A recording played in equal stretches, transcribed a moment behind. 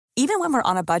Even when we're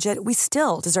on a budget, we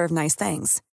still deserve nice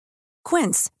things.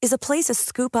 Quince is a place to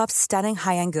scoop up stunning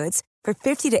high-end goods for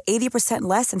 50 to 80%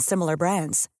 less than similar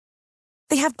brands.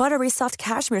 They have buttery soft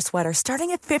cashmere sweaters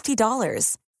starting at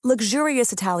 $50,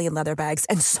 luxurious Italian leather bags,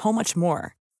 and so much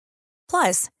more.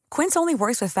 Plus, Quince only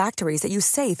works with factories that use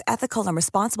safe, ethical, and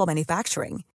responsible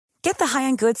manufacturing. Get the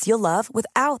high-end goods you'll love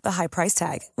without the high price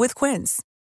tag with Quince.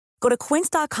 Go to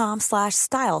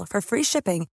quince.com/style for free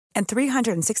shipping and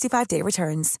 365-day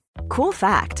returns. Cool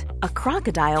fact, a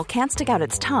crocodile can't stick out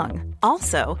its tongue.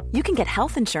 Also, you can get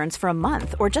health insurance for a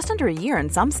month or just under a year in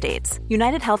some states.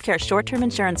 United Healthcare short-term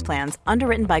insurance plans,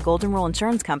 underwritten by Golden Rule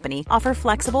Insurance Company, offer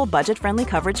flexible, budget-friendly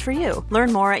coverage for you.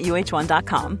 Learn more at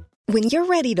uh1.com. When you're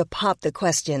ready to pop the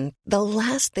question, the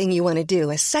last thing you want to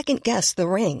do is second-guess the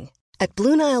ring. At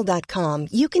BlueNile.com,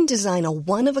 you can design a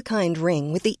one-of-a-kind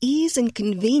ring with the ease and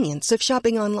convenience of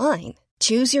shopping online.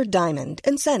 Choose your diamond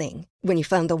and setting. When you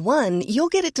find the one, you'll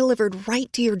get it delivered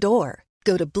right to your door.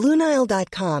 Go to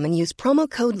BlueNile.com and use promo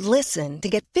code LISTEN to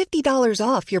get $50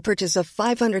 off your purchase of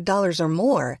 $500 or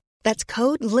more. That's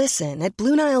code LISTEN at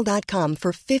BlueNile.com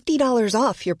for $50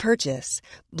 off your purchase.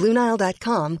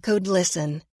 BlueNile.com, code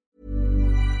LISTEN.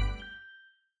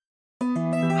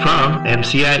 From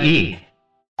MCIE.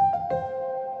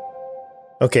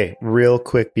 Okay, real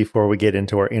quick before we get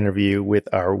into our interview with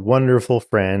our wonderful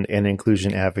friend and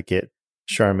inclusion advocate,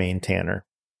 Charmaine Tanner.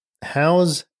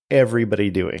 How's everybody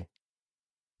doing?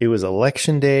 It was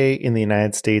election day in the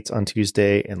United States on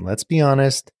Tuesday, and let's be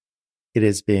honest, it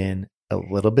has been a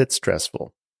little bit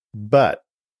stressful. But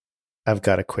I've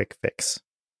got a quick fix.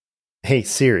 Hey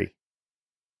Siri,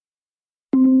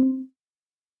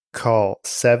 call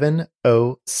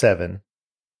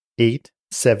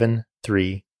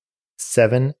 707-873-7862.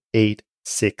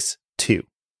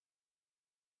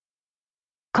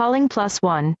 Calling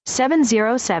 +1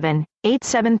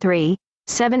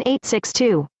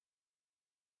 707-873-7862.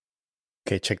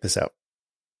 Okay, check this out.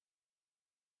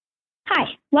 Hi,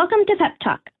 welcome to Pep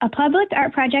Talk, a public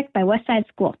art project by Westside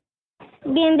School.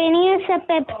 Bienvenidos a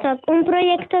Pep Talk, un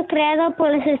proyecto creado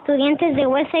por los estudiantes de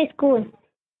Westside School.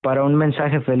 Para un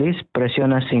mensaje feliz,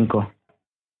 presiona 5.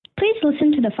 Please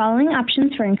listen to the following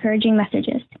options for encouraging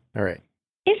messages. All right.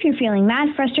 If you're feeling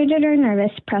mad, frustrated, or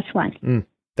nervous, press 1.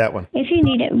 That one. If you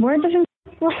need words of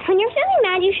when you're feeling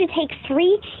mad, you should take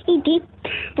 3 deep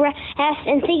breaths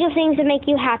and think of things that make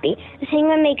you happy. The thing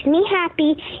that makes me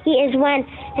happy is when,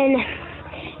 and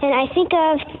I think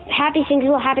of happy things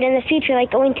will happen in the future, like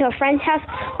going to a friend's house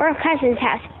or a cousin's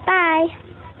house. Bye.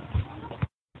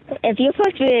 If you're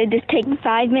frustrated, just take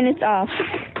 5 minutes off.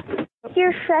 If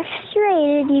you're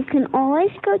frustrated, you can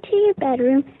always go to your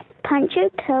bedroom, punch a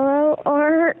pillow,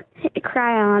 or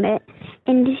cry on it,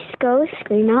 and just go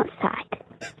scream outside.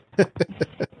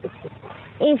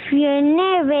 If you're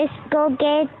nervous, go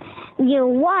get your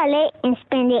wallet and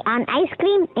spend it on ice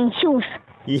cream and shoes.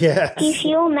 Yes. If you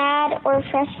feel mad or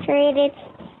frustrated,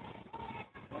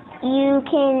 you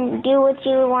can do what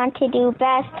you want to do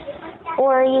best,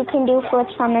 or you can do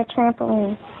flips on the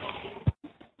trampoline.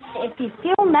 If you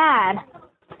feel mad,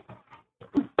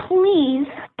 please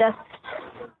just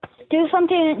do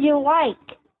something that you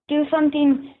like. Do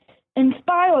something that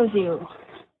inspires you.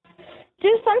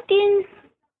 Do something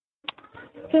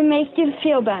to make you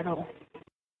feel better.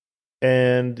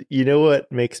 And you know what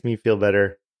makes me feel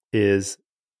better is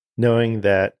knowing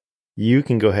that you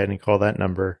can go ahead and call that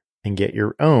number and get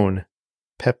your own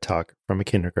pep talk from a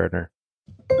kindergartner.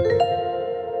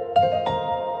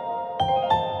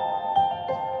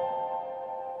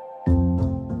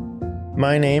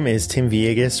 My name is Tim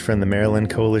Villegas from the Maryland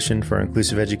Coalition for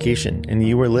Inclusive Education, and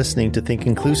you are listening to Think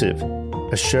Inclusive,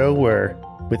 a show where,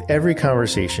 with every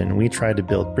conversation, we try to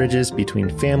build bridges between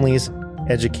families,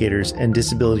 educators, and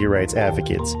disability rights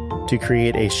advocates to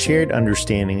create a shared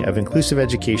understanding of inclusive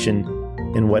education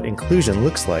and what inclusion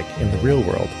looks like in the real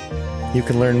world. You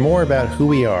can learn more about who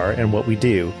we are and what we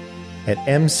do at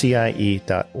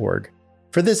mcie.org.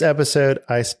 For this episode,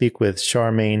 I speak with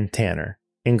Charmaine Tanner,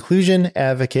 inclusion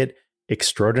advocate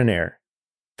extraordinaire,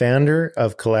 founder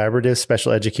of Collaborative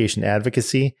Special Education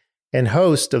Advocacy, and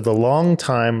host of the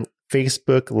longtime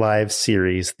Facebook Live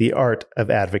series, The Art of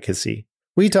Advocacy.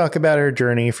 We talk about her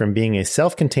journey from being a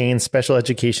self-contained special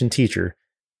education teacher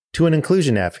to an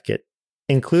inclusion advocate,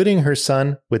 including her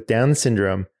son with Down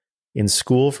syndrome in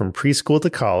school from preschool to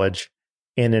college,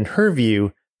 and in her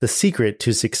view, the secret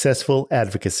to successful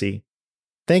advocacy.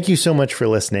 Thank you so much for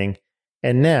listening.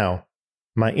 And now,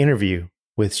 my interview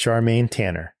with Charmaine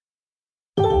Tanner.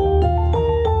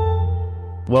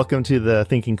 Welcome to the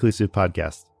Think Inclusive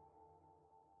podcast.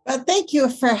 Thank you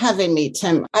for having me,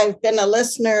 Tim. I've been a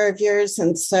listener of yours,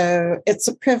 and so it's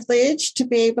a privilege to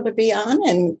be able to be on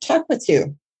and talk with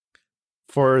you.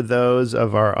 For those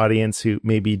of our audience who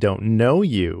maybe don't know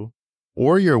you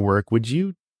or your work, would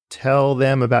you tell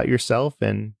them about yourself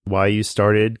and why you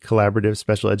started Collaborative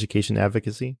Special Education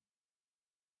Advocacy?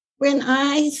 When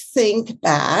I think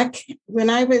back, when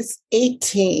I was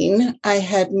 18, I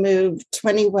had moved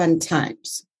 21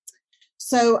 times.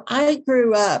 So I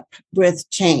grew up with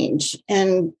change,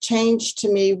 and change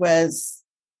to me was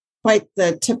quite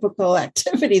the typical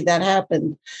activity that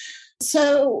happened.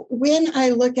 So when I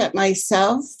look at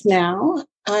myself now,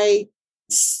 I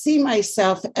see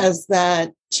myself as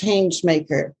that change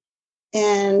maker.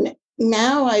 And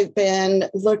now I've been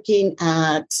looking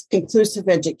at inclusive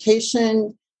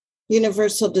education,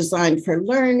 universal design for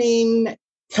learning,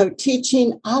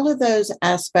 co-teaching, all of those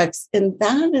aspects. And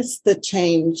that is the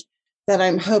change that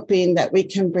I'm hoping that we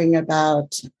can bring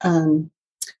about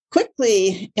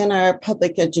quickly in our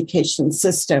public education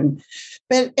system.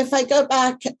 But if I go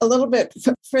back a little bit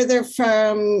further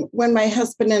from when my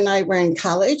husband and I were in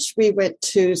college, we went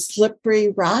to Slippery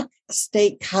Rock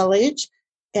State College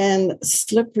in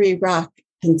Slippery Rock,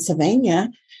 Pennsylvania.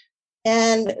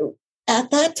 And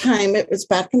at that time, it was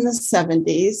back in the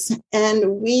 70s,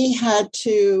 and we had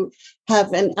to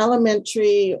have an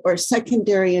elementary or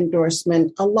secondary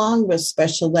endorsement along with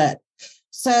special ed.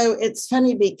 So it's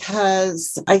funny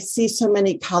because I see so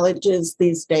many colleges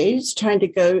these days trying to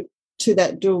go to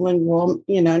that dual enrollment,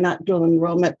 not dual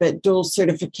enrollment, but dual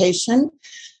certification.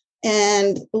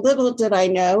 And little did I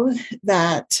know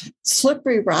that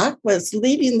Slippery Rock was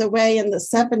leading the way in the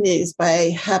 70s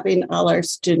by having all our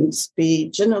students be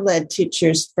general ed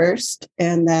teachers first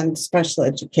and then special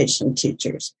education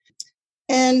teachers.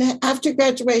 And after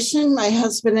graduation, my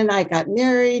husband and I got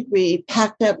married. We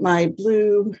packed up my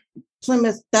blue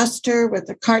Plymouth Duster with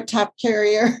a car top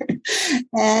carrier,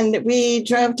 and we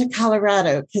drove to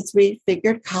Colorado because we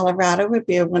figured Colorado would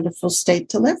be a wonderful state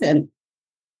to live in.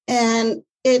 And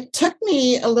it took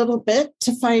me a little bit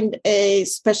to find a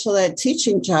special ed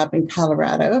teaching job in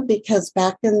Colorado because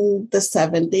back in the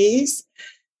 70s,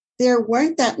 there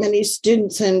weren't that many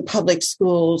students in public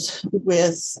schools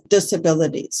with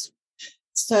disabilities.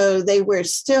 So they were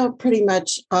still pretty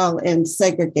much all in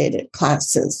segregated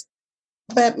classes.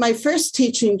 But my first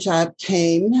teaching job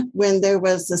came when there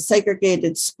was a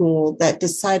segregated school that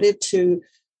decided to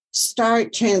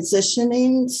start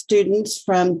transitioning students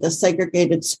from the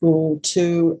segregated school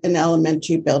to an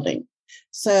elementary building.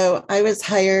 So I was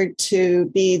hired to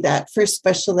be that first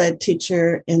special ed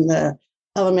teacher in the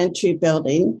elementary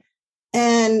building.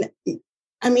 And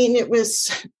I mean, it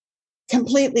was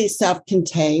completely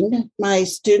self-contained. My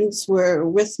students were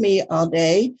with me all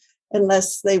day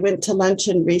unless they went to lunch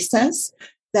and recess.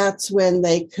 That's when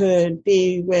they could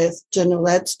be with general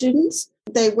ed students.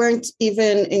 They weren't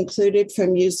even included for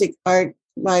music, art,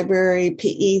 library,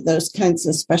 PE, those kinds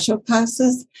of special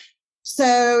classes.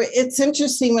 So it's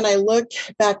interesting when I look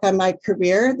back on my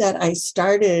career that I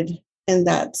started in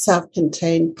that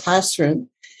self-contained classroom.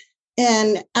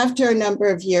 And after a number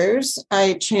of years,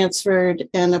 I transferred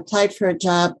and applied for a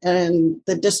job in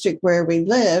the district where we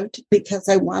lived because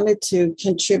I wanted to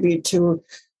contribute to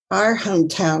our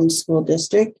hometown school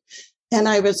district. And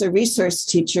I was a resource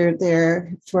teacher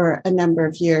there for a number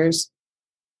of years.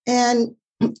 And,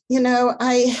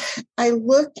 I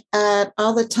look at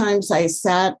all the times I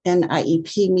sat in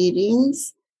IEP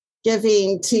meetings,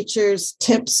 giving teachers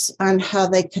tips on how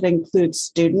they could include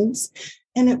students.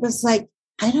 And it was like,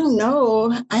 I don't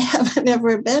know. I haven't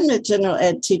ever been a general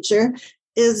ed teacher.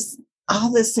 Is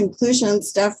all this inclusion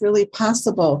stuff really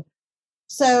possible?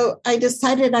 So I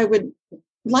decided I would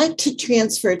like to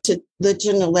transfer to the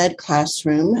general ed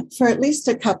classroom for at least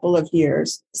a couple of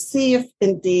years, see if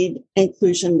indeed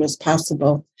inclusion was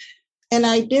possible. And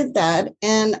I did that.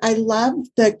 And I loved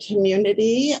the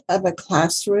community of a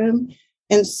classroom.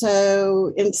 And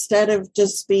so instead of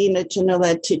just being a general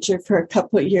ed teacher for a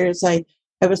couple of years, I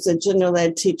was a general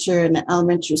ed teacher in an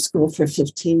elementary school for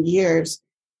 15 years.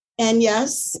 And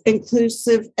yes,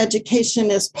 inclusive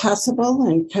education is possible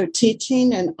and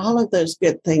co-teaching and all of those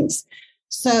good things.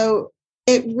 So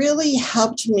it really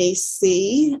helped me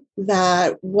see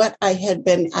that what I had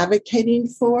been advocating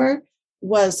for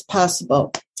was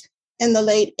possible. In the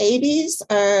late 80s,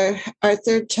 our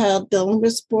third child, Dylan,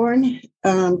 was born.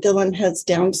 Dylan has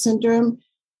Down syndrome.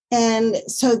 And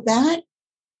so that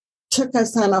took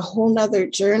us on a whole nother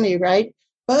journey, right?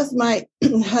 Both my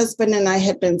husband and I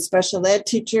had been special ed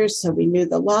teachers, so we knew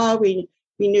the law, we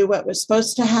knew what was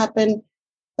supposed to happen.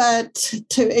 But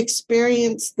to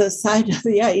experience the side of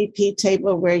the IEP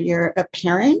table where you're a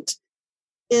parent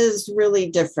is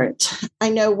really different. I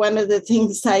know one of the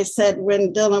things I said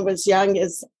when Dylan was young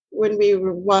is when we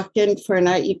would walk in for an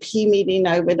IEP meeting,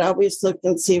 I would always look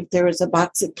and see if there was a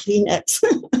box of Kleenex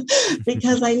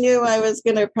because I knew I was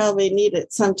going to probably need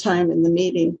it sometime in the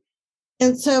meeting.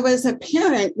 And so as a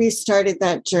parent, we started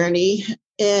that journey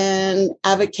in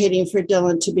advocating for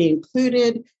Dylan to be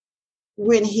included.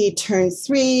 When he turned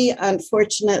 3,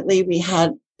 unfortunately, we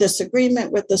had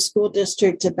disagreement with the school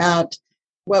district about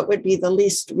what would be the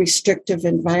least restrictive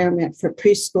environment for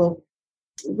preschool.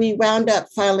 We wound up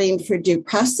filing for due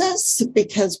process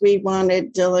because we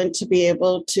wanted Dylan to be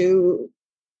able to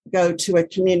go to a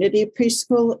community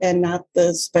preschool and not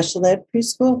the special ed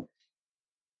preschool.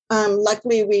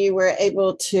 Luckily, we were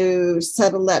able to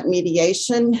settle that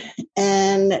mediation,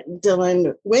 and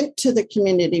Dylan went to the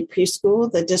community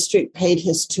preschool. The district paid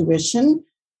his tuition,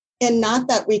 and not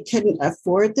that we couldn't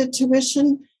afford the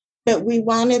tuition, but we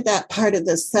wanted that part of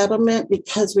the settlement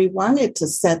because we wanted to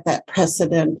set that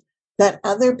precedent that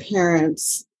other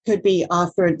parents could be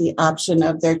offered the option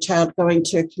of their child going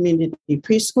to a community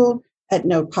preschool at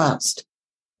no cost.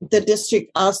 The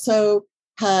district also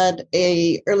had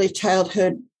a early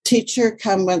childhood teacher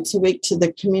come once a week to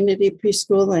the community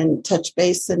preschool and touch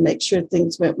base and make sure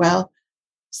things went well.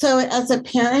 So as a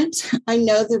parent, I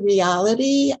know the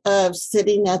reality of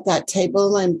sitting at that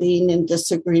table and being in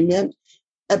disagreement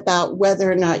about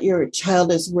whether or not your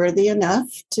child is worthy enough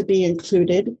to be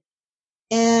included.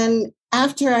 And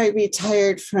after I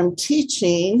retired from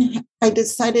teaching, I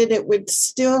decided it would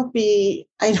still be,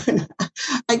 I don't know,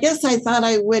 I guess I thought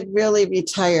I would really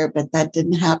retire, but that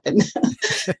didn't happen.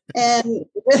 And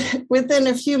within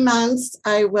a few months,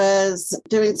 I was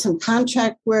doing some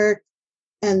contract work.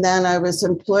 And then I was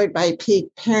employed by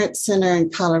Peak Parent Center in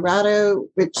Colorado,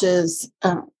 which is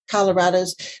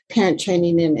Colorado's Parent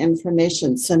Training and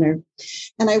Information Center.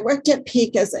 And I worked at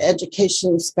Peak as an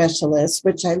education specialist,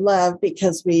 which I love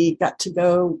because we got to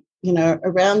go,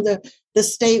 around the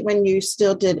state when you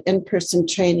still did in-person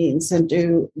trainings and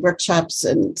do workshops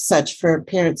and such for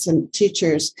parents and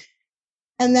teachers.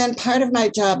 And then part of my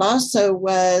job also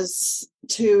was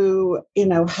to,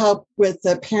 help with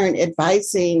the parent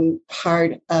advising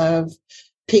part of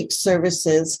Peak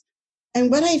services.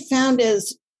 And what I found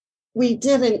is we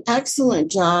did an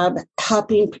excellent job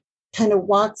helping kind of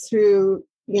walk through,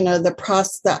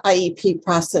 the IEP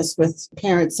process with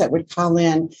parents that would call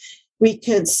in. We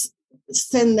could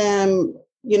send them,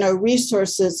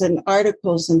 resources and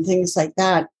articles and things like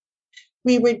that.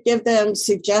 We would give them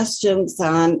suggestions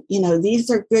on, these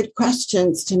are good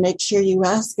questions to make sure you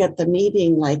ask at the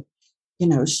meeting, like,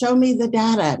 show me the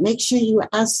data, make sure you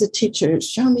ask the teachers,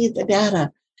 show me the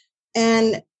data.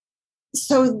 And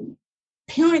so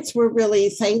parents were really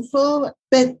thankful,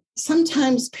 but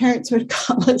sometimes parents would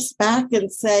call us back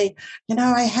and say,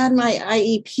 I had my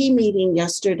IEP meeting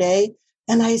yesterday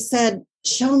and I said,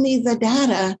 show me the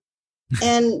data.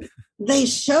 And they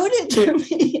showed it to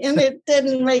me and it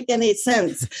didn't make any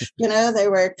sense.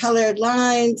 There were colored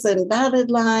lines and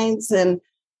dotted lines. And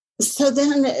so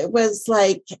then it was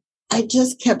like, I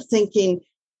just kept thinking,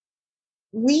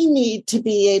 we need to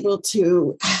be able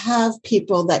to have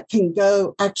people that can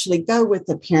actually go with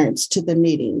the parents to the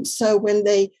meeting. So when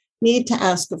they need to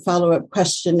ask a follow-up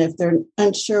question, if they're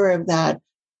unsure of that,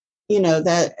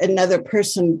 that another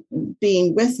person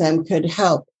being with them could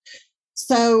help.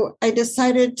 So I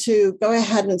decided to go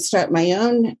ahead and start my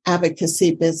own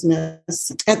advocacy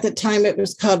business. At the time, it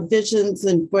was called Visions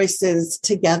and Voices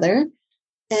Together.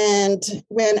 And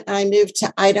when I moved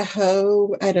to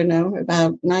Idaho, I don't know,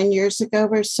 about 9 years ago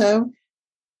or so,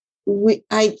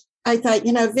 I thought,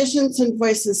 Visions and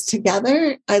Voices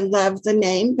Together, I love the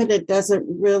name, but it doesn't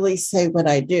really say what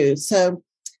I do. So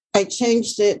I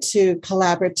changed it to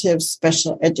Collaborative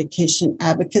Special Education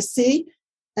Advocacy.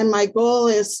 And my goal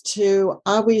is to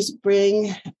always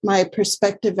bring my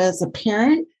perspective as a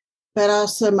parent, but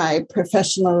also my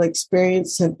professional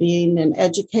experience of being an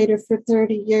educator for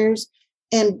 30 years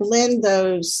and blend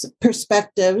those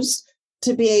perspectives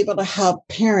to be able to help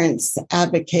parents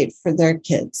advocate for their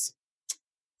kids.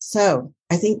 So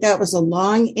I think that was a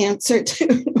long answer to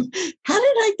how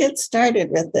did I get started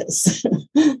with this?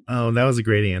 Oh, that was a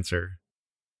great answer.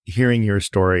 Hearing your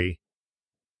story,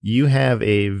 you have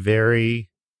a very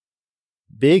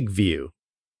big view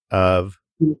of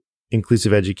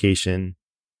inclusive education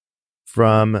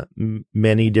from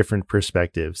many different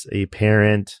perspectives, a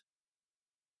parent,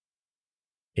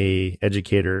 a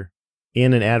educator,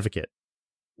 and an advocate.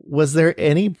 Was there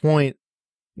any point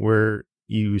where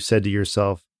you said to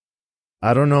yourself,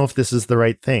 I don't know if this is the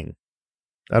right thing.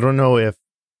 I don't know if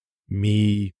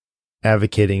me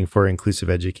advocating for inclusive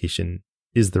education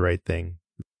is the right thing.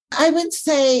 I would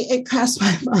say it crossed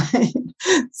my mind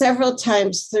several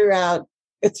times throughout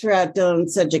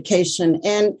Dylan's education.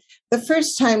 And the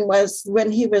first time was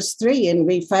when he was 3 and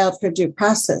we filed for due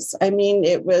process. I mean,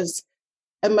 it was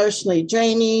emotionally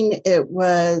draining. It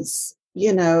was,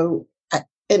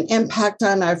 an impact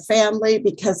on our family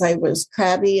because I was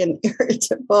crabby and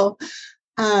irritable.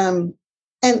 And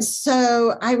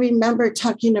so I remember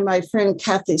talking to my friend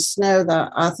Kathy Snow, the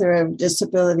author of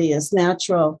Disability is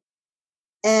Natural.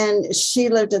 And she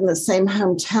lived in the same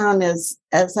hometown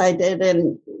as I did.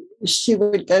 And she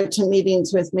would go to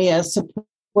meetings with me as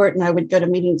support, and I would go to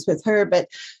meetings with her. But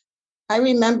I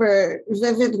remember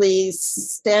vividly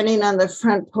standing on the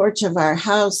front porch of our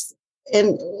house,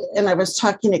 and I was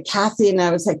talking to Kathy, and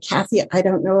I was like, Kathy, I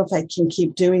don't know if I can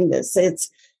keep doing this. It's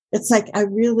like, I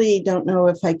really don't know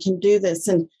if I can do this.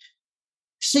 And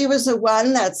she was the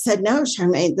one that said, no,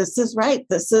 Charmaine, this is right.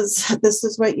 This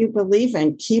is what you believe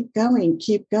in. Keep going,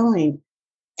 keep going.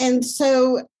 And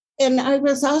so, and I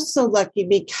was also lucky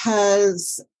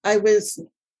because I was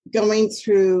going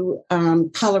through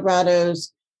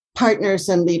Colorado's Partners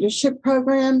in Leadership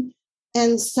program.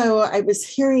 And so I was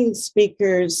hearing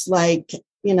speakers like,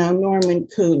 Norman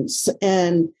Kuntz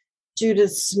and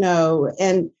Judith Snow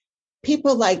and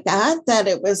people like that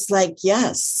it was like,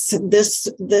 yes, this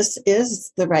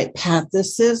is the right path.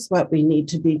 This is what we need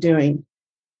to be doing.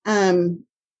 And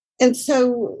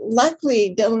so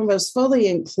luckily, Dylan was fully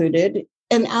included.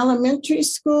 In elementary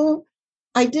school,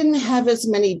 I didn't have as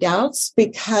many doubts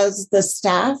because the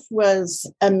staff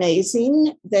was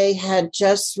amazing. They had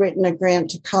just written a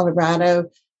grant to Colorado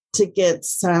to get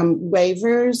some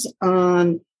waivers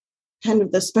on kind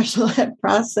of the special ed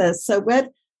process. So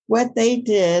what they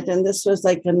did, and this was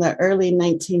like in the early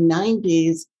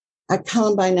 1990s at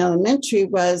Columbine Elementary,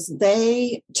 was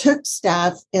they took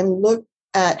staff and looked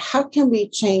at how can we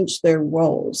change their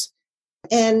roles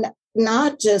and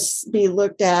not just be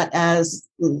looked at as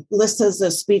Lissa's a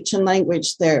speech and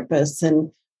language therapist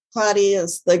and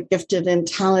Claudia's the gifted and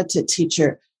talented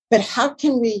teacher, but how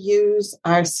can we use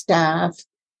our staff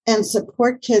and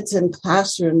support kids in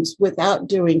classrooms without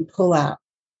doing pull-out?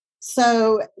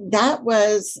 So that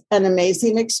was an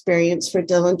amazing experience for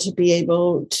Dylan to be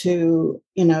able to,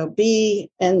 be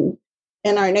in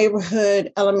our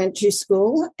neighborhood elementary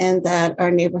school, and that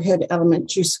our neighborhood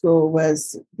elementary school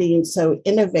was being so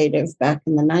innovative back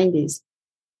in the 90s.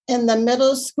 In the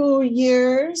middle school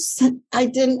years, I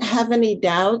didn't have any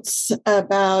doubts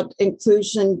about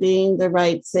inclusion being the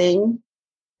right thing.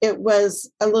 It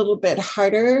was a little bit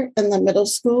harder in the middle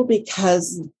school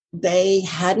because they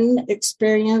hadn't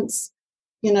experienced,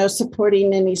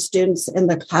 supporting any students in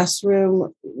the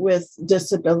classroom with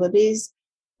disabilities.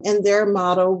 And their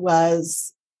model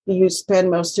was you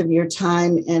spend most of your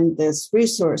time in this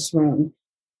resource room.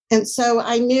 And so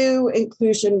I knew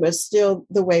inclusion was still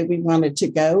the way we wanted to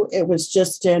go. It was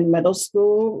just in middle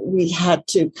school, we had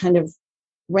to kind of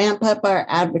ramp up our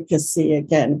advocacy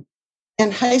again.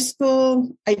 In high school,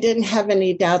 I didn't have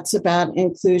any doubts about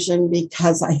inclusion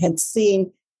because I had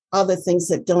seen all the things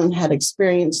that Dylan had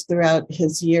experienced throughout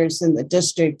his years in the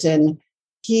district. And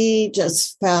he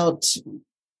just felt,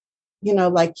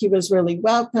 like he was really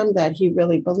welcome, that he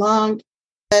really belonged.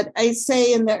 But I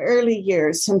say in the early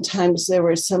years, sometimes there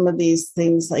were some of these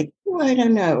things like, I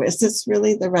don't know, is this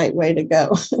really the right way to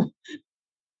go?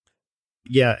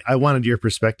 Yeah, I wanted your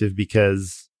perspective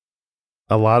because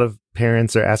a lot of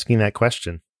parents are asking that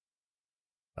question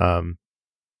and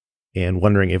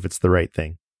wondering if it's the right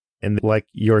thing. And like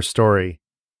your story,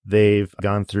 they've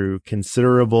gone through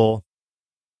considerable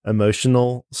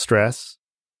emotional stress,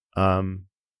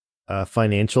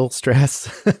 financial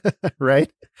stress,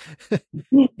 right?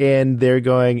 And they're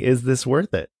going, is this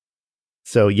worth it?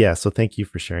 So thank you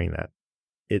for sharing that.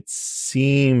 It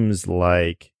seems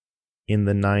like in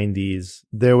the 90s,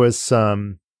 there was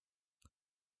some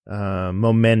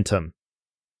momentum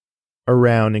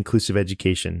around inclusive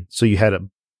education. So you had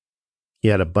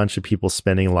a bunch of people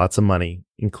spending lots of money,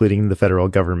 including the federal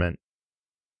government,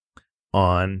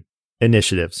 on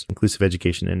initiatives, inclusive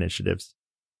education initiatives.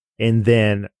 And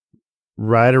then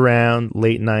right around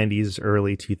late 90s,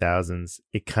 early 2000s,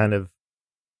 it kind of,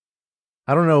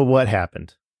 I don't know what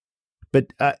happened.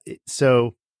 But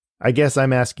so I guess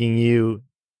I'm asking you,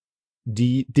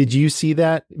 did you see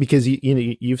that? Because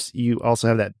you also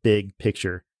have that big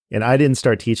picture. And I didn't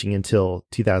start teaching until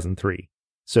 2003.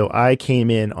 So I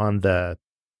came in on the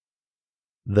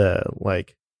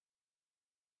like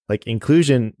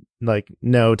inclusion, like,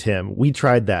 no, Tim, we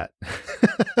tried that.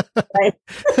 Right.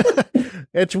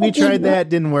 We tried that,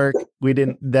 didn't work.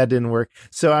 That didn't work.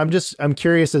 So I'm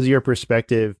curious as your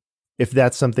perspective, if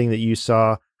that's something that you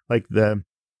saw, like the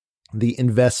the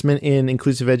investment in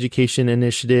inclusive education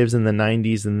initiatives in the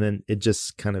 90s, and then it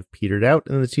just kind of petered out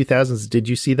in the 2000s. Did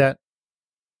you see that?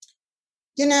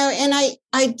 And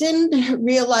I didn't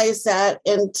realize that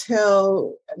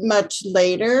until much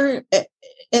later.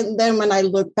 And then when I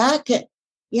look back at,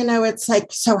 it's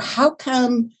like, so how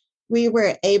come we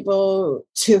were able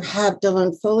to have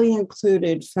Dylan fully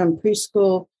included from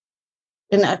preschool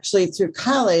and actually through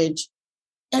college?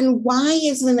 And why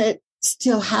isn't it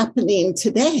still happening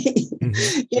today?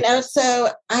 Mm-hmm. So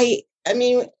I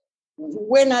mean,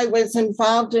 when I was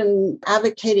involved in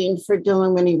advocating for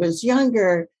Dylan when he was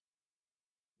younger,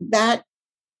 that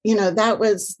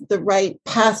was the right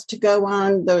path to go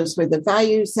on. Those were the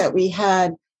values that we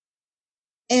had.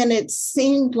 And it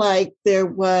seemed like there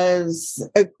was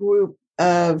a group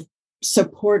of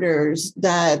supporters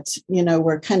that,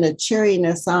 were kind of cheering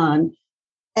us on,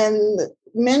 and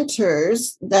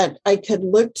mentors that I could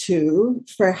look to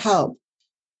for help.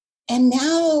 And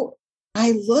now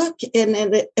I look and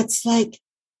it's like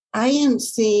I am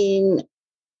seeing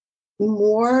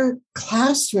more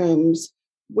classrooms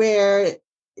where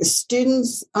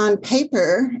students on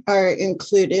paper are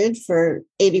included for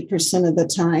 80% of the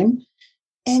time,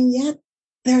 and yet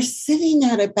they're sitting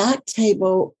at a back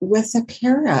table with a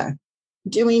para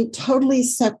doing totally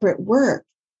separate work.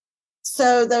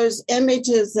 So those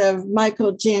images of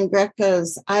Michael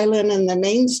Giangreco's Island in the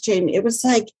Mainstream, it was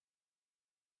like,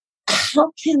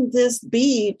 how can this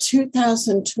be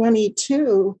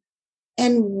 2022?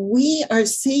 And we are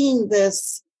seeing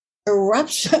this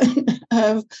eruption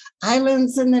of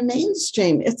islands in the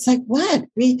mainstream. It's like, what?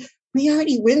 We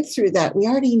already went through that. We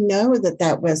already know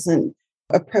that wasn't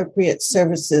appropriate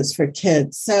services for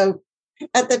kids. So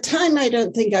at the time, I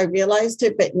don't think I realized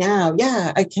it, but now,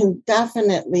 yeah, I can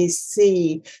definitely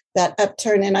see that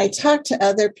upturn. And I talked to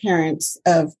other parents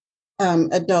of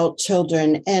adult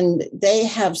children, and they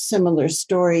have similar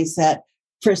stories that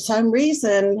for some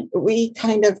reason, we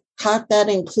kind of caught that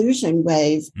inclusion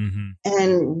wave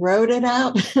and rode it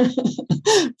out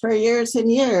for years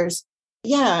and years.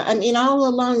 Yeah, I mean, all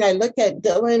along, I look at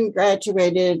Dylan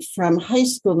graduated from high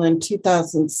school in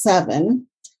 2007.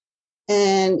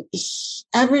 And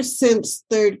ever since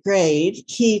third grade,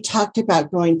 he talked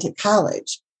about going to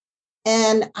college.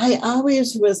 And I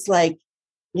always was like,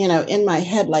 in my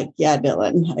head, like, yeah,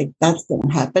 Dylan, like that's going to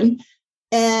happen.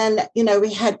 And,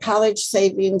 we had college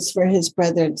savings for his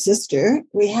brother and sister.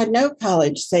 We had no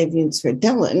college savings for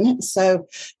Dylan. So,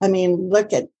 I mean,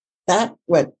 look at that,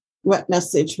 what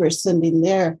message we're sending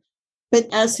there. But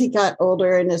as he got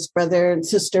older and his brother and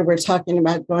sister were talking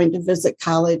about going to visit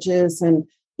colleges and,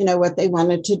 what they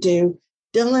wanted to do,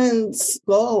 Dylan's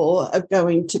goal of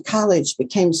going to college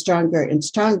became stronger and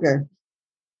stronger.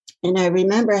 And I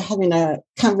remember having a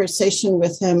conversation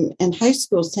with him in high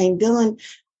school saying, Dylan,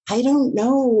 I don't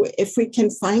know if we can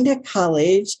find a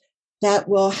college that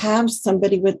will have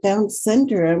somebody with Down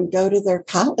syndrome go to their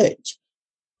college.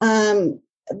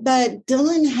 But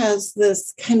Dylan has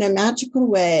this kind of magical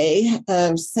way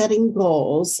of setting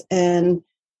goals and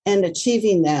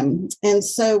achieving them. And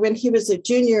so when he was a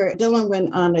junior, Dylan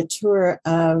went on a tour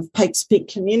of Pikes Peak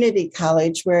Community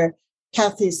College where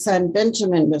Kathy's son,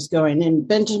 Benjamin, was going. And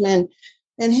Benjamin,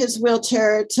 in his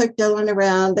wheelchair, took Dylan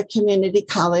around the community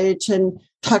college and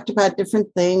talked about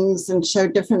different things and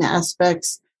showed different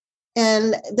aspects.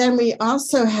 And then we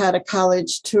also had a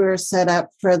college tour set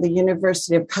up for the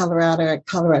University of Colorado at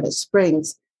Colorado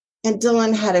Springs. And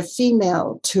Dylan had a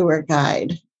female tour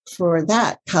guide for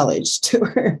that college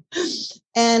tour.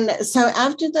 And so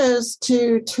after those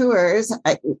two tours,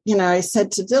 I said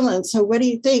to Dylan, so what do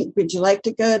you think? Would you like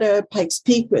to go to Pikes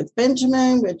Peak with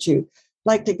Benjamin? Would you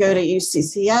like to go to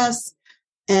UCCS?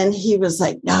 And he was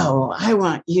like, no, I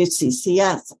want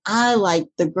UCCS. I like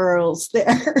the girls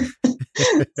there.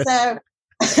 So,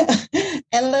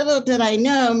 and little did I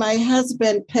know, my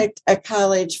husband picked a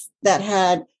college that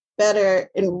had better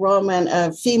enrollment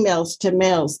of females to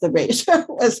males. The ratio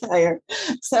was higher.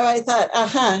 So I thought,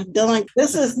 Dylan,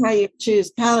 this is how you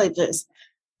choose colleges.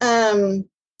 And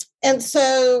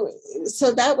so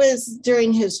that was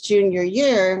during his junior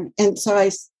year. And so I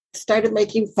started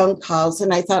making phone calls,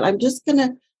 and I thought, I'm just going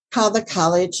to call the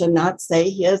college and not say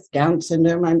he has Down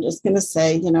syndrome. I'm just going to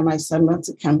say, my son wants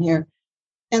to come here.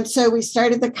 And so we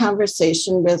started the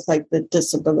conversation with like the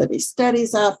Disability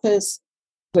Studies office,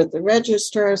 with the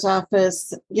registrar's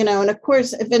office, and of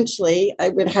course, eventually I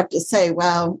would have to say,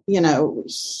 well,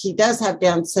 he does have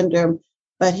Down syndrome,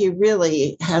 but he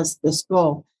really has this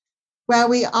goal. Well,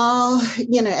 we all,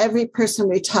 every person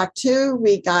we talked to,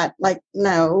 we got like,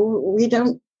 no, we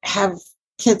don't have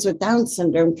kids with Down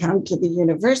syndrome come to the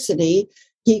university.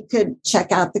 He could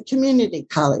check out the community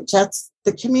college. That's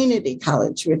the community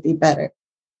college would be better.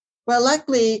 Well,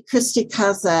 luckily, Christy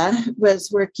Kaza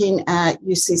was working at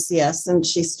UCCS, and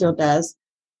she still does.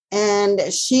 And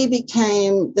she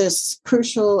became this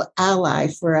crucial ally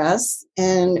for us.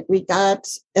 And we got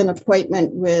an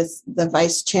appointment with the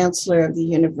vice chancellor of the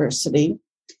university.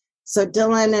 So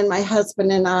Dylan and my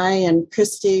husband and I and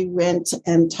Christy went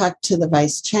and talked to the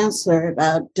vice chancellor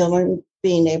about Dylan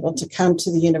being able to come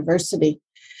to the university.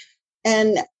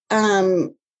 And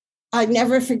I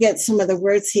never forget some of the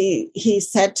words he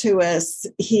said to us.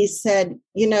 He said,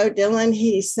 Dylan,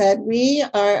 he said, we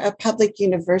are a public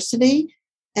university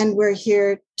and we're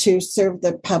here to serve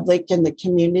the public and the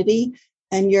community,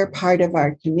 and you're part of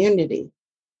our community.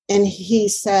 And he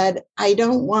said, I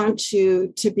don't want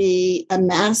you to be a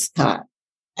mascot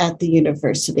at the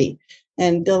university.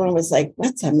 And Dylan was like,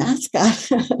 what's a mascot?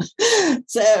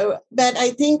 But I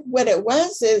think what it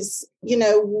was is,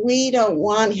 we don't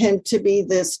want him to be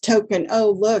this token,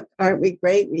 oh, look, aren't we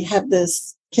great? We have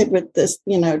this kid with this,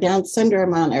 Down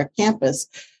syndrome on our campus.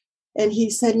 And he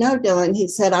said, no, Dylan, he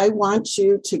said, I want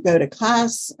you to go to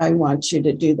class. I want you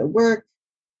to do the work.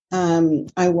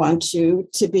 I want you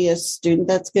to be a student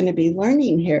that's going to be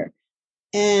learning here.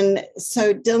 And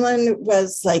so Dylan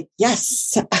was like,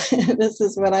 yes, this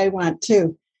is what I want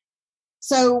too.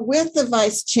 So with the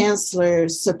vice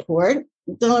chancellor's support,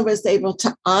 Dylan was able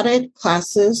to audit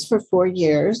classes for 4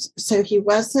 years. So he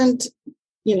wasn't,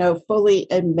 fully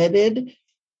admitted.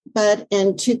 But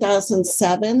in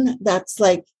 2007, that's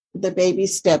like the baby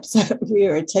steps that we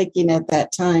were taking at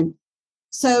that time.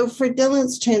 So for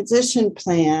Dylan's transition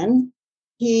plan,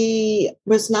 he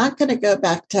was not going to go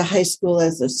back to high school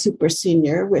as a super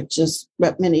senior, which is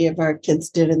what many of our kids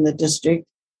did in the district,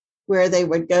 where they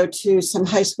would go to some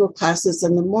high school classes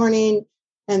in the morning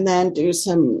and then do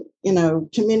some,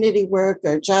 community work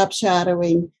or job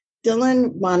shadowing.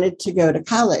 Dylan wanted to go to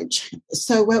college.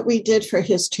 So what we did for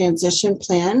his transition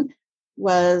plan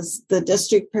was the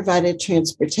district provided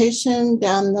transportation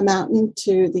down the mountain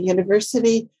to the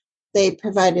university. They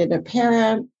provided a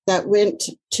para that went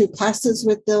to classes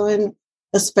with Dylan,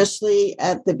 especially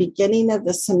at the beginning of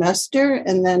the semester,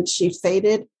 and then she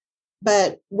faded.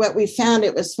 But what we found,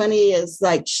 it was funny, is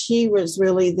like she was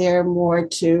really there more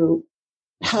to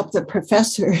help the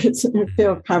professors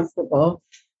feel comfortable.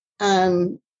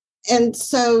 And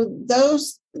so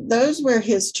those were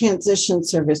his transition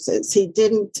services. He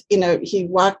didn't, he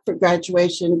walked for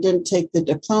graduation, didn't take the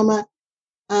diploma.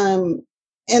 And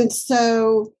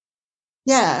so,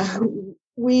 yeah,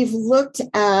 we've looked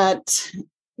at,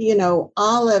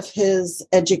 all of his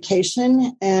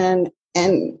education and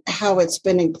how it's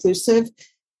been inclusive.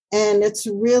 And it's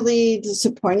really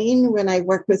disappointing when I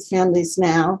work with families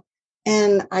now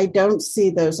and I don't see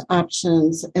those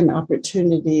options and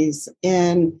opportunities.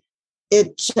 And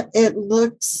it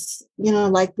looks,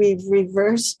 like we've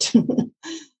reversed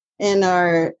in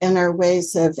our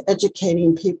ways of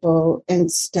educating people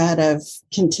instead of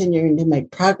continuing to make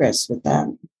progress with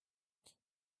them.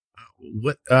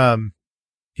 What,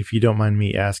 if you don't mind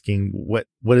me asking, what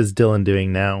is Dylan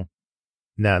doing now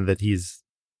that he's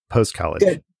post-college?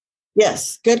 Good.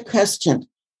 Yes, good question.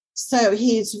 So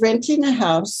he's renting a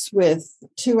house with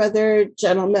 2 other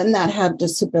gentlemen that have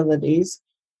disabilities.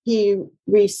 He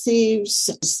receives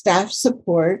staff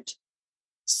support.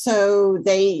 So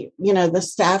they, the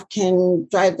staff can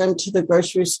drive them to the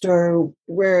grocery store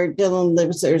where Dylan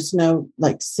lives. There's no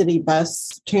city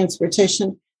bus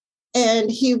transportation. And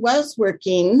he was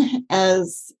working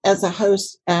as a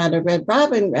host at a Red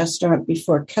Robin restaurant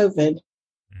before COVID.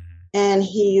 And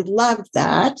he loved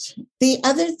that. The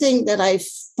other thing that I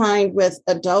find with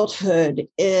adulthood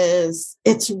is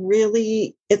it's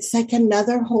like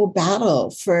another whole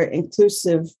battle for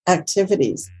inclusive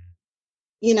activities.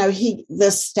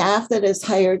 The staff that is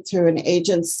hired through an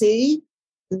agency,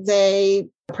 they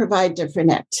provide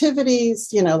different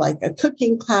activities, like a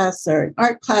cooking class or an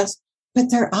art class,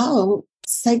 but they're all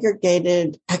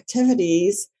segregated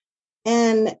activities.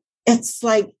 And it's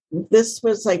like, this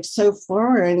was so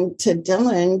foreign to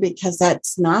Dylan because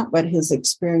that's not what his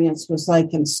experience was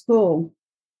like in school.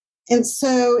 And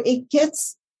so it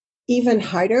gets even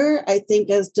harder, I think,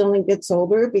 as Dylan gets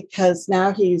older, because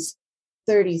now he's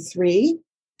 33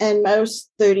 and most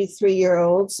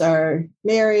 33-year-olds are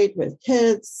married with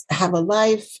kids, have a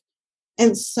life.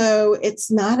 And so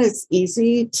it's not as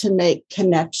easy to make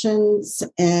connections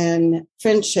and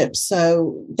friendships.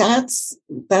 So that's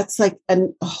like a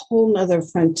whole nother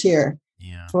frontier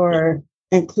for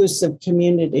inclusive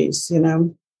communities,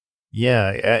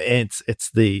 Yeah,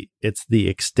 it's the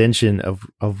extension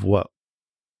of what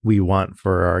we want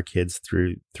for our kids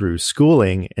through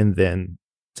schooling, and then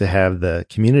to have the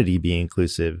community be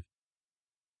inclusive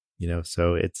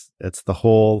So it's the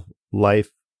whole life,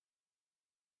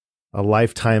 a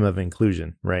lifetime of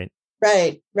inclusion, right?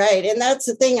 Right. And that's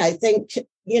the thing. I think,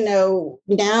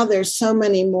 now there's so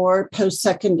many more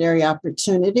post-secondary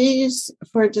opportunities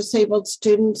for disabled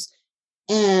students.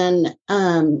 And,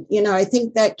 I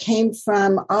think that came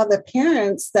from all the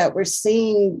parents that were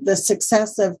seeing the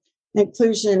success of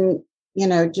inclusion,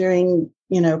 during,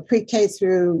 pre-K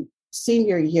through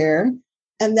senior year,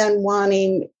 and then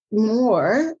wanting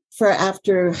more for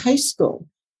after high school.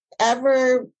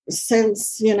 Ever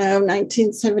since,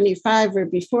 1975 or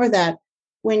before that,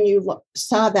 when you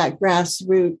saw that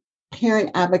grassroots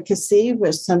parent advocacy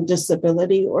with some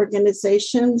disability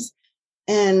organizations,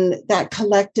 and that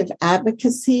collective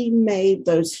advocacy made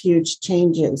those huge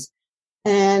changes.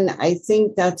 And I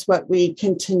think that's what we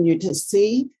continue to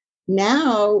see.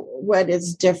 Now, what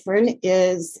is different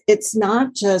is it's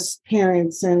not just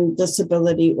parents and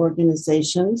disability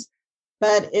organizations,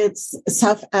 but it's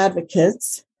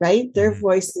self-advocates, right? Their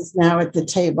voices now at the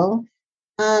table.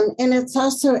 And it's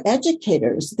also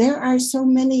educators. There are so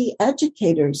many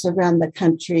educators around the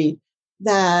country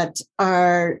that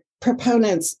are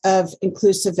proponents of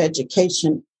inclusive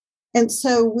education. And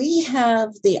so we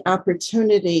have the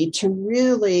opportunity to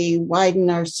really widen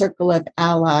our circle of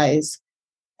allies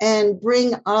and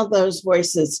bring all those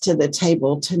voices to the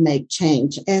table to make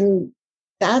change. And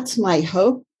that's my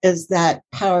hope, is that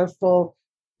powerful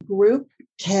group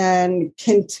can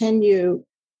continue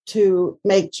to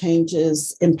make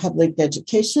changes in public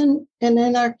education and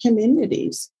in our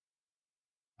communities.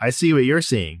 I see what you're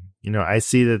seeing. I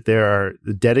see that there are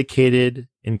dedicated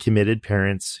and committed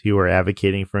parents who are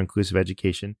advocating for inclusive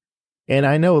education. And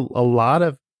I know a lot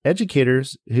of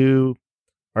educators who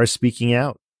are speaking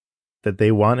out that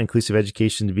they want inclusive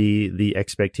education to be the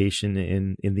expectation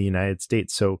in the United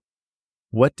States. So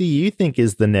what do you think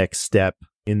is the next step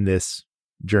in this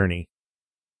journey?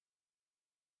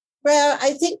 Well,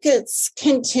 I think it's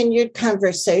continued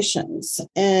conversations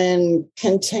and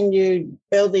continued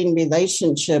building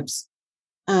relationships.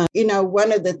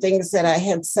 One of the things that I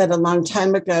had said a long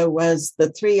time ago was the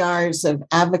 3 R's of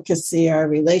advocacy are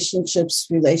relationships,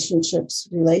 relationships,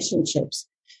 relationships.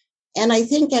 And I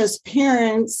think as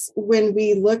parents, when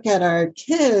we look at our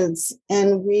kids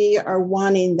and we are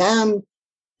wanting them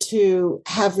to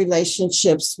have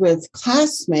relationships with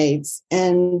classmates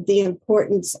and the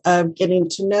importance of getting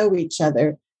to know each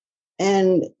other.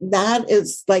 And that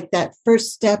is like that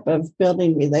first step of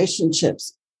building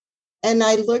relationships. And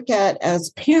I look at, as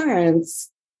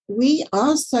parents, we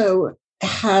also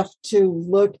have to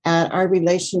look at our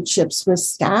relationships with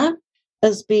staff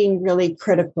as being really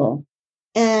critical.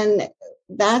 And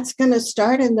that's going to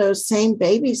start in those same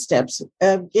baby steps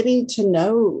of getting to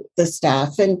know the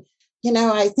staff. And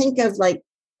I think of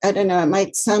it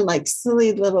might sound like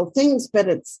silly little things, but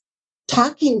it's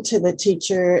talking to the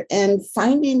teacher and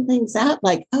finding things out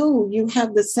like, oh, you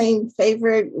have the same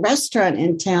favorite restaurant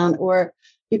in town, or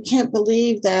you can't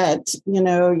believe that,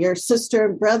 your sister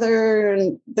and brother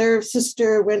and their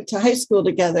sister went to high school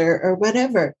together or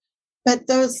whatever. But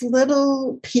those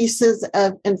little pieces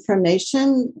of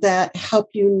information that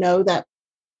help you know that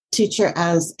teacher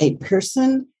as a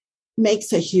person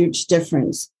makes a huge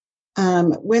difference.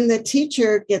 When the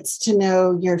teacher gets to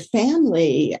know your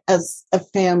family as a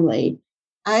family,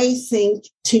 I think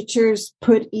teachers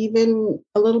put even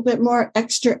a little bit more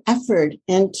extra effort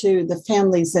into the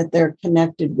families that they're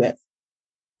connected with.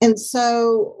 And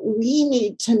so we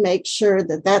need to make sure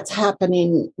that that's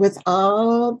happening with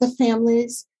all the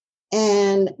families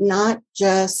and not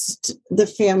just the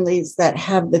families that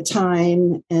have the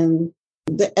time and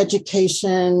the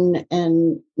education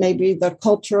and maybe the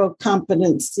cultural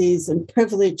competencies and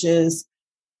privileges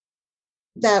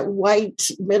that white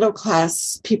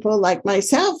middle-class people like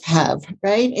myself have,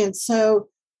 right? And so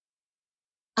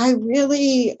I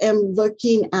really am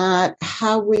looking at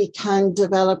how we can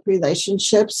develop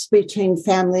relationships between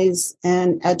families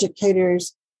and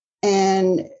educators,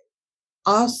 and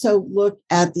also look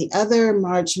at the other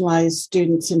marginalized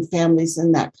students and families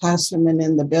in that classroom and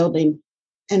in the building,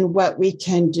 and what we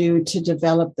can do to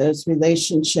develop those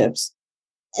relationships.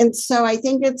 And so I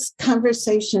think it's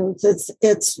conversations,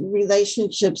 it's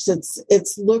relationships,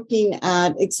 it's looking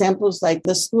at examples like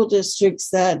the school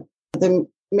districts that the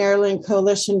Maryland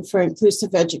Coalition for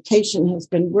Inclusive Education has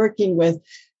been working with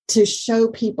to show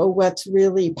people what's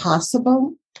really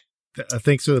possible.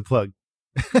 Thanks for the plug.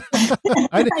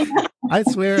 I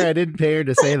swear I didn't pay her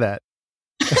to say that.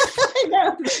 I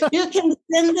know. You can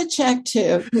send the check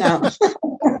too. No.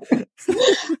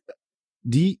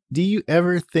 Do you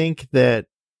ever think that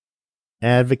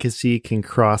advocacy can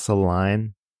cross a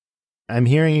line? I'm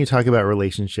hearing you talk about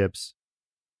relationships,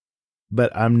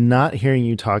 but I'm not hearing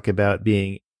you talk about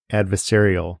being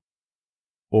adversarial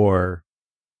or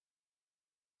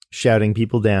shouting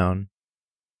people down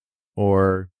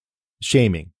or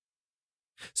shaming.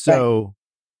 So,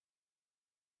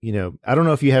 I don't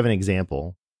know if you have an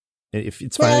example. If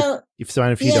it's fine, if it's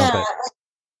fine if you don't. But.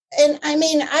 And I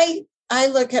mean, I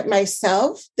look at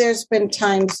myself. There's been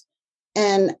times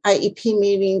in IEP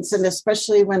meetings, and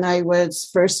especially when I was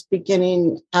first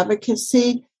beginning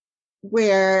advocacy,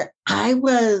 where I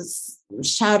was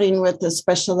shouting with the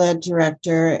special ed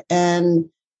director. And,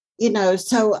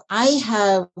 so I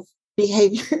have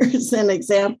behaviors and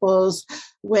examples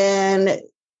when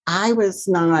I was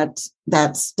not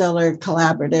that stellar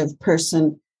collaborative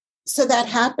person. So that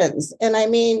happens. And I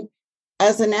mean,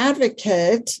 as an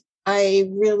advocate, I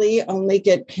really only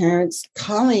get parents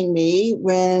calling me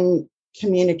when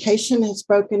communication has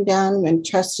broken down, when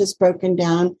trust is broken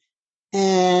down.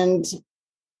 And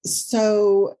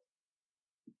so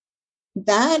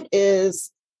that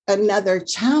is another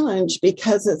challenge,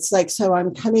 because it's like, so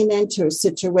I'm coming into a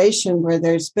situation where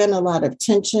there's been a lot of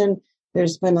tension.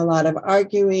 There's been a lot of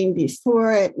arguing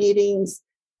before at meetings.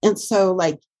 And so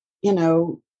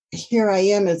here I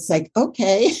am. It's like,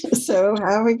 okay, so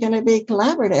how are we going to be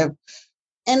collaborative?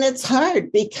 And it's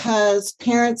hard because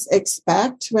parents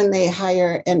expect when they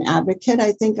hire an advocate,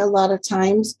 I think a lot of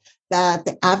times that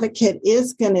the advocate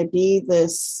is going to be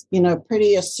this,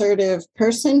 pretty assertive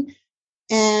person.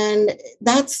 And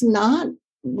that's not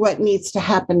what needs to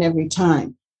happen every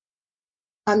time.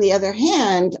 On the other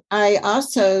hand, I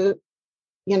also,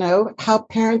 help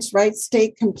parents write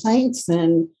state complaints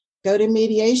and go to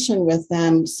mediation with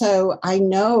them. So I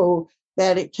know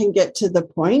that it can get to the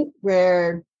point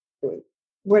where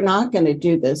we're not going to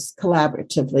do this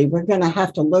collaboratively. We're going to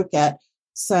have to look at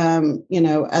some,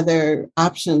 other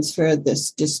options for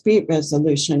this dispute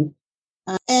resolution.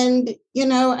 And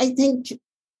I think,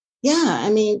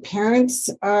 parents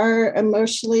are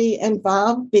emotionally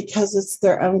involved because it's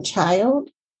their own child.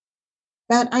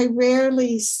 But I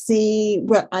rarely see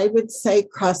what I would say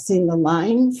crossing the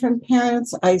line from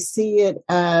parents. I see it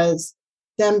as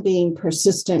them being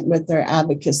persistent with their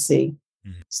advocacy.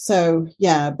 Mm-hmm. So,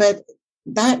 but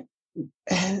that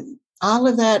all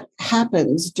of that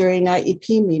happens during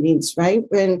IEP meetings, right?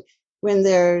 When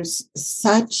there's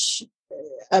such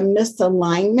a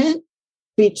misalignment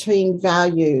between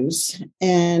values,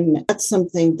 and that's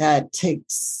something that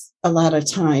takes a lot of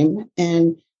time.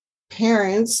 And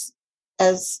parents,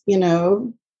 as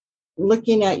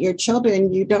looking at your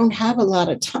children, you don't have a lot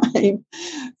of time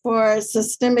for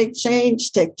systemic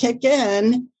change to kick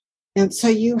in. And so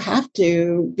you have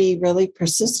to be really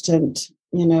persistent,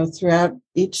 throughout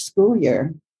each school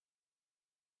year.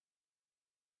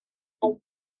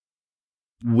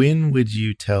 When would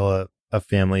you tell a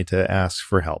family to ask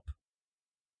for help?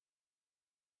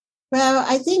 Well,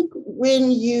 I think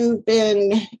when you've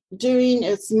been doing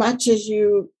as much as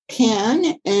you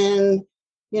can and,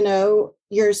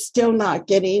 you're still not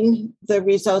getting the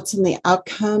results and the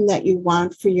outcome that you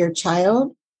want for your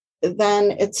child,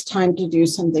 then it's time to do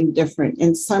something different.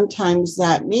 And sometimes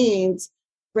that means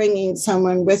bringing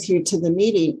someone with you to the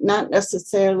meeting, not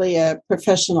necessarily a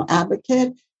professional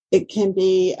advocate. It can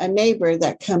be a neighbor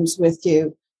that comes with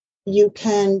you. You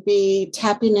can be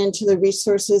tapping into the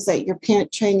resources at your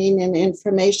parent training and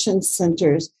information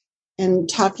centers and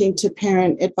talking to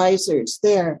parent advisors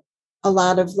there. A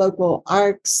lot of local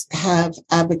ARCs have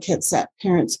advocates that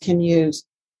parents can use.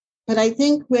 But I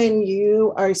think when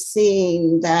you are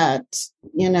seeing that,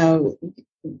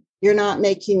 you're not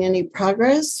making any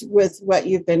progress with what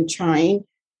you've been trying,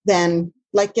 then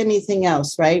like anything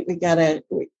else, right? We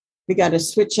gotta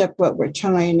switch up what we're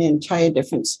trying and try a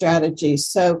different strategy.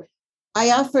 So I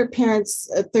offer parents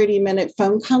a 30-minute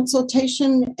phone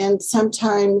consultation, and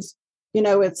sometimes,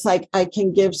 it's like I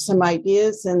can give some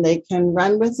ideas and they can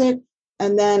run with it.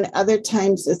 And then other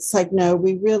times it's like, no,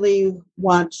 we really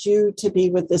want you to be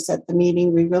with us at the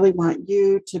meeting. We really want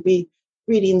you to be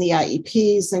reading the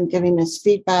IEPs and giving us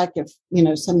feedback if,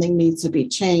 something needs to be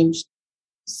changed.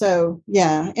 So,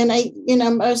 yeah.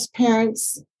 And most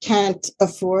parents can't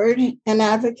afford an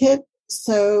advocate.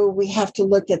 So we have to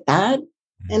look at that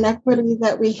inequity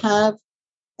that we have.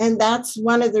 And that's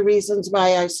one of the reasons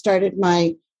why I started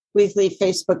my weekly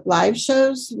Facebook Live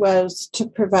shows, was to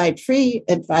provide free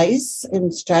advice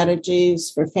and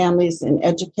strategies for families and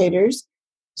educators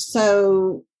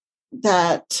so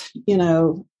that,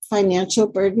 financial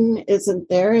burden isn't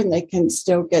there and they can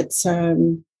still get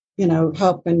some,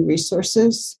 help and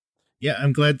resources. Yeah,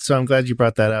 I'm glad you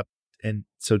brought that up. And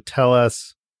so tell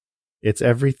us, it's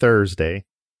every Thursday,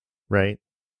 right?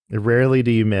 Rarely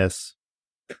do you miss.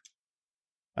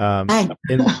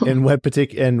 In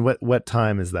what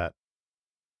time is that?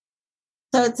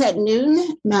 So it's at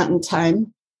noon Mountain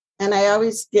Time. And I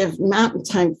always give Mountain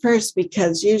Time first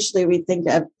because usually we think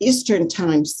of Eastern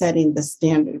Time setting the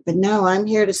standard. But no, I'm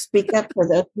here to speak up for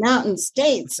the Mountain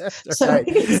States. So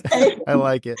right. I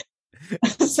like it.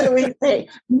 So we say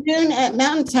noon at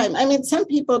Mountain Time. I mean, some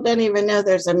people don't even know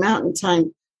there's a Mountain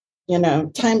Time,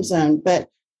 time zone. But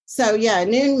so, yeah,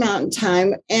 noon Mountain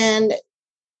Time. And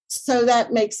so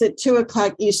that makes it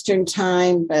 2:00 Eastern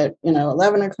Time, but,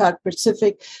 11 o'clock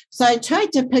Pacific. So I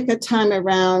tried to pick a time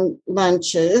around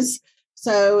lunches.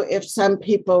 So if some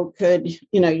people could,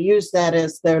 use that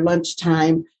as their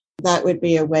lunchtime, that would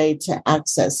be a way to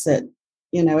access it.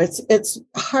 It's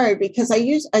hard because I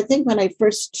think when I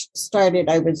first started,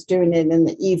 I was doing it in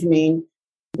the evening,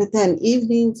 but then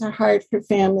evenings are hard for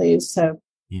families. So,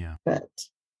 yeah, but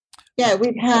yeah,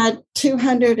 we've had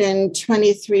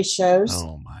 223 shows.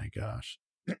 Oh my gosh.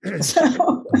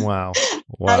 So, wow.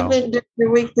 I've been doing the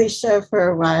weekly show for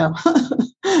a while.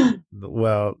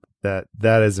 Well, that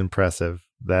is impressive.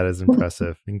 That is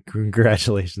impressive. And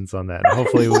congratulations on that. And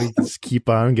hopefully we just keep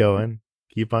on going.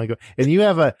 And you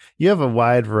have a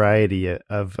wide variety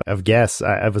of guests.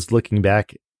 I was looking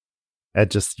back at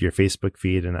just your Facebook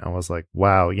feed and I was like,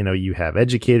 wow, you have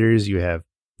educators, you have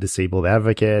disabled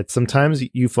advocates. Sometimes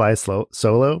you fly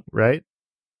solo, right?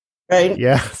 Right.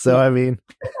 Yeah. So, I'm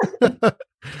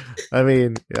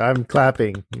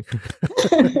clapping.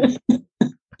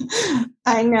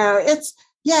 I know it's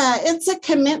a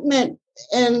commitment.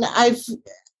 And I've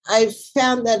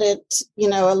found that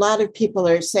a lot of people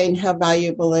are saying how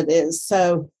valuable it is.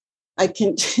 So I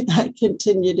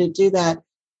continue to do that.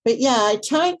 But yeah, I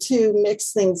try to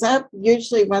mix things up.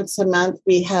 Usually once a month,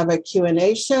 we have a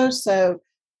Q&A show. So,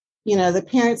 the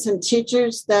parents and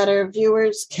teachers that are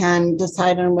viewers can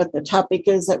decide on what the topic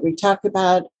is that we talk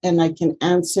about, and I can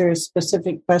answer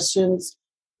specific questions.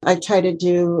 I try to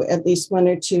do at least one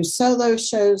or two solo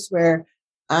shows where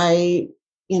I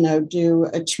do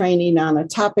a training on a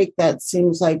topic that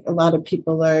seems like a lot of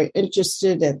people are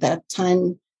interested at that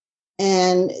time.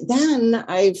 And then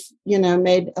I've,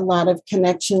 made a lot of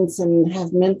connections and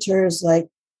have mentors like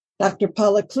Dr.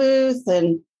 Paula Kluth,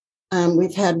 and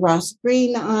we've had Ross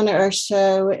Green on our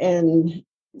show. And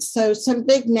so some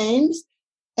big names,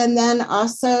 and then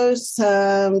also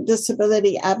some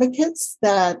disability advocates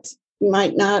that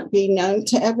might not be known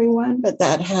to everyone, but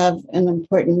that have an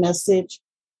important message.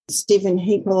 Stephen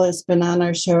Hinkle has been on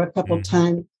our show a couple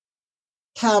times.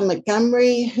 Cal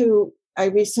Montgomery, who I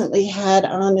recently had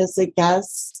on as a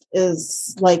guest,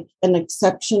 is like an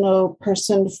exceptional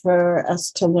person for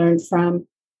us to learn from.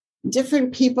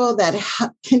 Different people that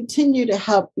continue to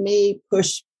help me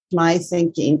push my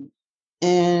thinking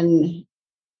and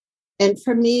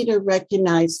for me to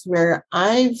recognize where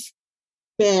I've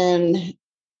been,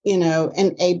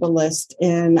 an ableist,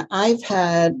 and I've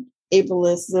had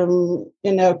ableism,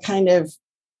 kind of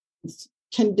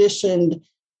conditioned.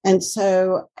 And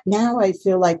so now I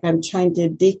feel like I'm trying to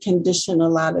decondition a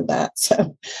lot of that.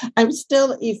 So I'm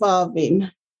still evolving.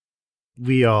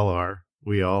 We all are.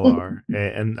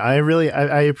 And I really,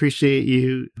 I appreciate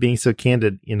you being so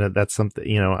candid. That's something,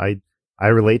 I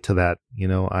relate to that.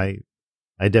 I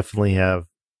definitely have,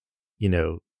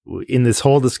 in this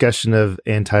whole discussion of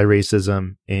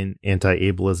anti-racism and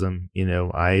anti-ableism,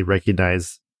 I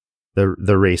recognize the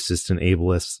racist and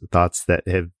ableist thoughts that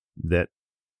are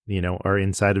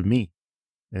inside of me,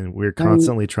 and we're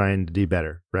constantly trying to do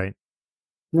better. Right.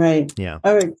 Right. Yeah.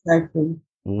 Oh, exactly.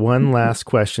 One last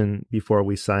question before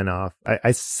we sign off.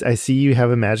 I see you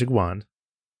have a magic wand.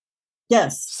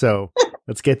 Yes. So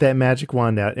let's get that magic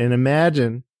wand out and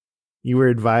imagine you were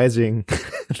advising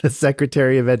the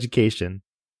Secretary of Education,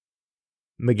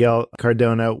 Miguel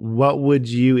Cardona. What would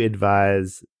you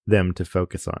advise them to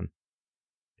focus on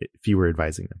if you were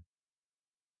advising them?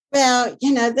 Well,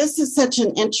 this is such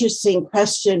an interesting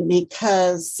question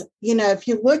because, if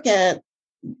you look at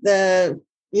the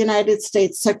United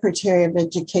States Secretary of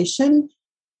Education,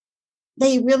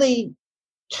 they really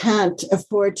can't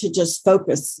afford to just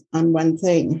focus on one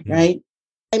thing, right?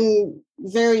 I'm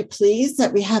very pleased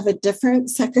that we have a different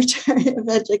Secretary of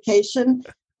Education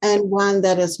and one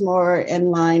that is more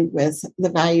in line with the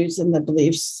values and the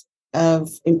beliefs of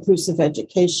inclusive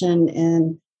education.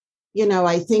 And,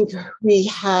 I think we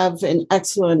have an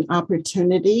excellent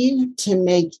opportunity to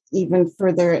make even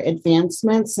further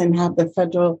advancements and have the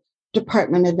federal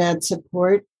Department of Ed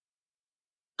support.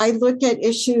 I look at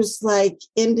issues like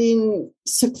ending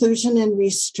seclusion and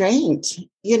restraint,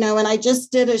 and I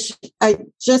just did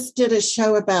a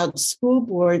show about school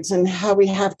boards and how we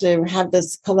have to have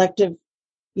this collective,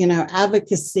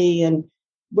 advocacy. And,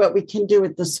 what we can do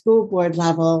at the school board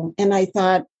level. And I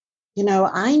thought,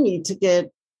 I need to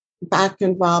get back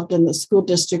involved in the school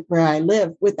district where I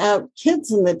live. Without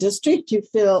kids in the district, you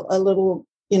feel a little,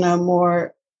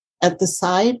 more at the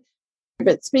side.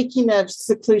 But speaking of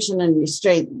seclusion and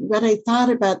restraint, what I thought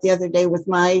about the other day with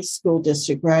my school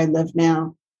district where I live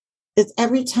now is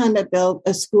every time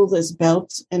a school is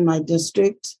built in my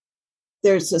district,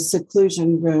 there's a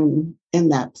seclusion room in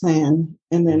that plan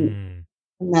and then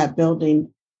in that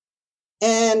building.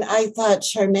 And I thought,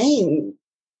 Charmaine,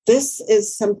 this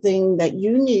is something that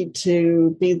you need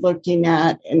to be looking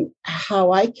at, and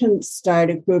how I can start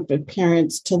a group of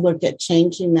parents to look at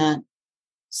changing that.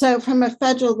 So from a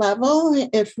federal level,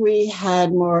 if we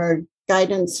had more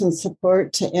guidance and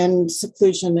support to end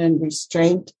seclusion and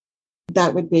restraint,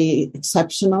 that would be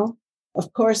exceptional.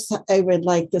 Of course, I would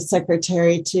like the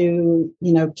secretary to,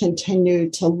 continue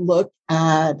to look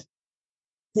at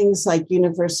things like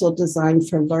universal design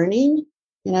for learning.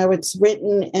 It's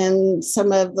written in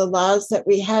some of the laws that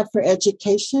we have for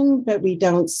education, but we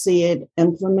don't see it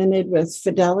implemented with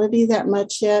fidelity that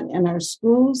much yet in our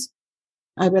schools.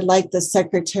 I would like the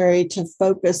secretary to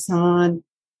focus on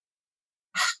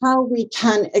how we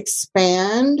can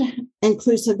expand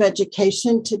inclusive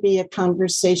education to be a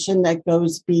conversation that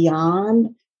goes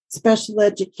beyond special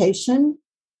education,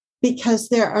 because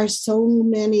there are so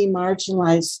many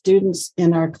marginalized students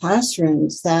in our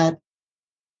classrooms that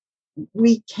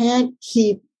we can't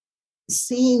keep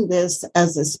seeing this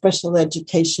as a special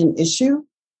education issue.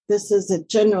 This is a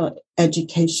general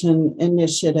education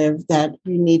initiative that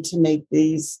we need to make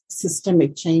these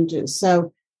systemic changes.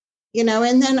 So,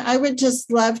 and then I would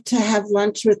just love to have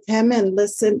lunch with him and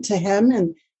listen to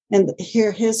him and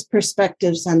hear his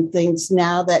perspectives on things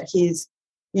now that he's,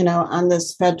 on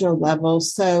this federal level.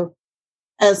 So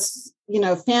as,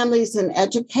 families and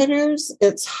educators,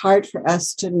 it's hard for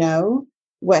us to know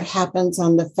what happens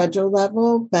on the federal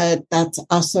level, but that's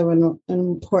also an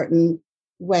important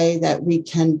way that we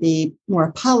can be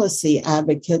more policy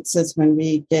advocates is when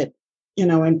we get,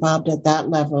 involved at that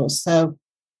level. So,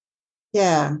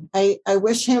 yeah, I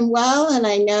wish him well. And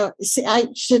I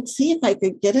should see if I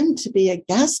could get him to be a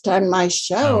guest on my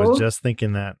show. I was just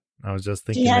thinking that.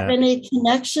 Do you have any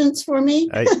connections for me?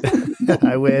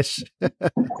 I wish.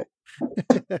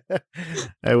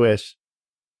 I wish.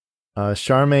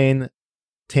 Charmaine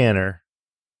Tanner,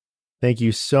 thank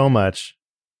you so much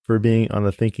for being on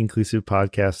the Think Inclusive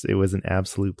podcast. It was an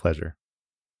absolute pleasure.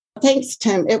 Thanks,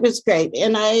 Tim. It was great.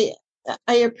 And I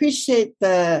appreciate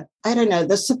the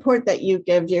support that you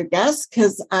give your guests,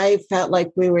 because I felt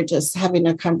like we were just having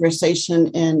a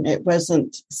conversation and it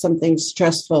wasn't something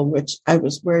stressful, which I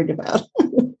was worried about.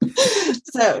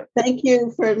 So thank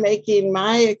you for making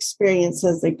my experience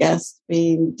as a guest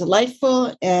being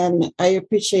delightful. And I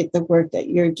appreciate the work that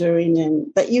you're doing and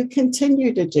that you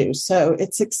continue to do. So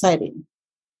it's exciting.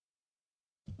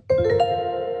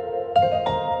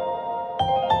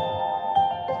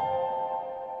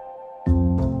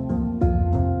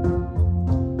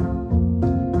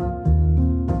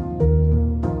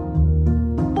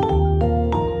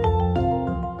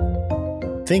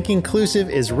 Think Inclusive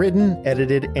is written,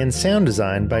 edited, and sound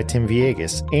designed by Tim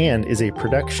Villegas and is a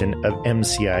production of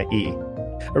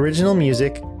MCIE. Original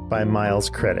music by Miles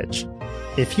Credich.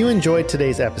 If you enjoyed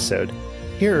today's episode,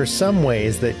 here are some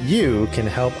ways that you can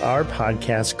help our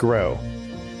podcast grow.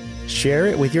 Share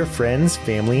it with your friends,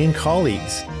 family, and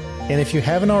colleagues. And if you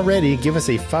haven't already, give us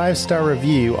a 5-star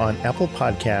review on Apple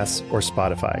Podcasts or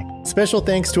Spotify. Special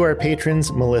thanks to our patrons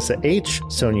Melissa H.,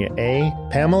 Sonia A.,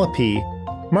 Pamela P.,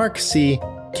 Mark C.,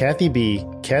 Kathy B.,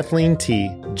 Kathleen T.,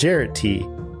 Jarrett T.,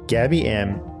 Gabby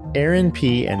M., Aaron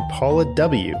P., and Paula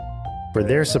W. for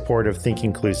their support of Think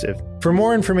Inclusive. For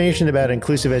more information about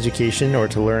inclusive education or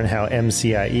to learn how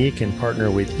MCIE can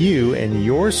partner with you and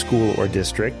your school or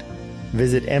district,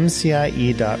 visit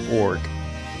mcie.org.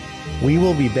 We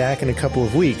will be back in a couple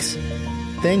of weeks.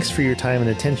 Thanks for your time and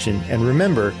attention, and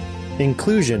remember,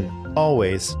 inclusion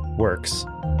always works.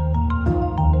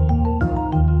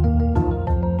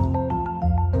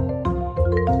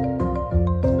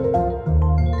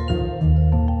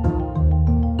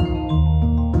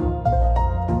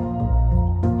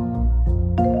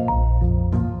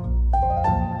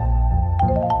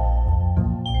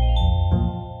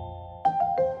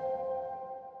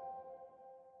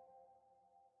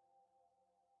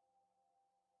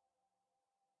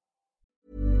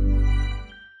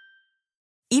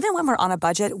 Even when we're on a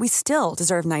budget, we still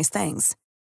deserve nice things.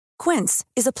 Quince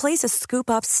is a place to scoop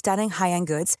up stunning high-end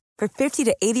goods for 50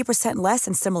 to 80% less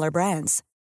than similar brands.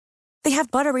 They have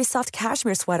buttery soft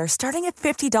cashmere sweaters starting at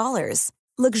 $50,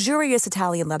 luxurious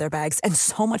Italian leather bags, and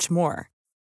so much more.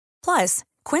 Plus,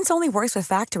 Quince only works with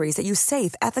factories that use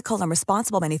safe, ethical, and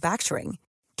responsible manufacturing.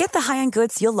 Get the high-end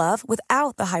goods you'll love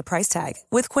without the high price tag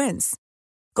with Quince.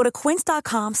 Go to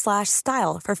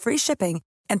quince.com/style for free shipping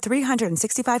and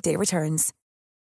 365-day returns.